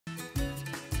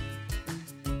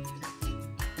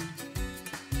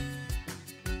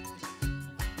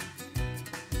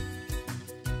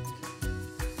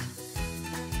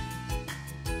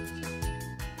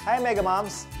Hi Mega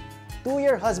Moms! Do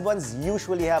your husbands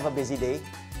usually have a busy day?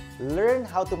 Learn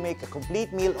how to make a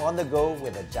complete meal on the go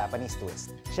with a Japanese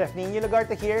twist. Chef Nino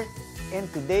Logarta here,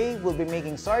 and today we'll be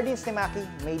making sardines temaki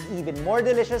made even more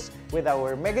delicious with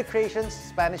our Mega Creations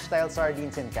Spanish-style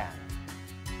sardines in can.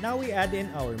 Now we add in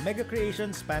our Mega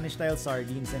Creations Spanish-style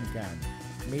sardines in can,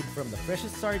 made from the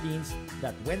freshest sardines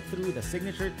that went through the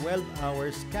signature 12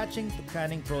 hours catching to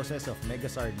canning process of Mega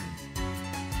Sardines.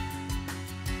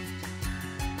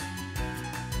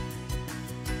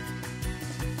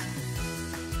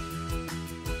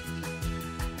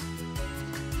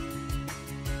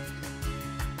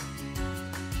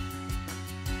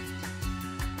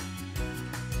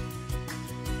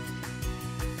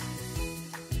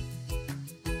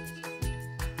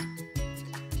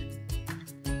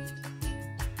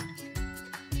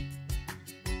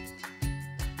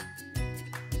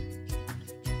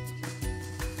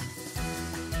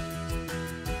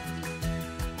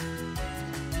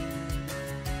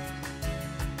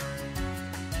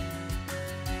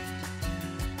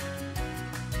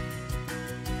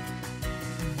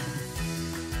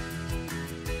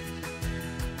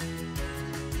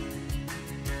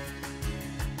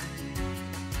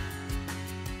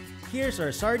 Here's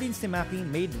our sardines temaki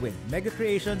made with Mega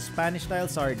Creations Spanish-style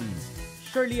sardines.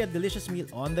 Surely a delicious meal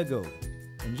on the go.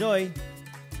 Enjoy!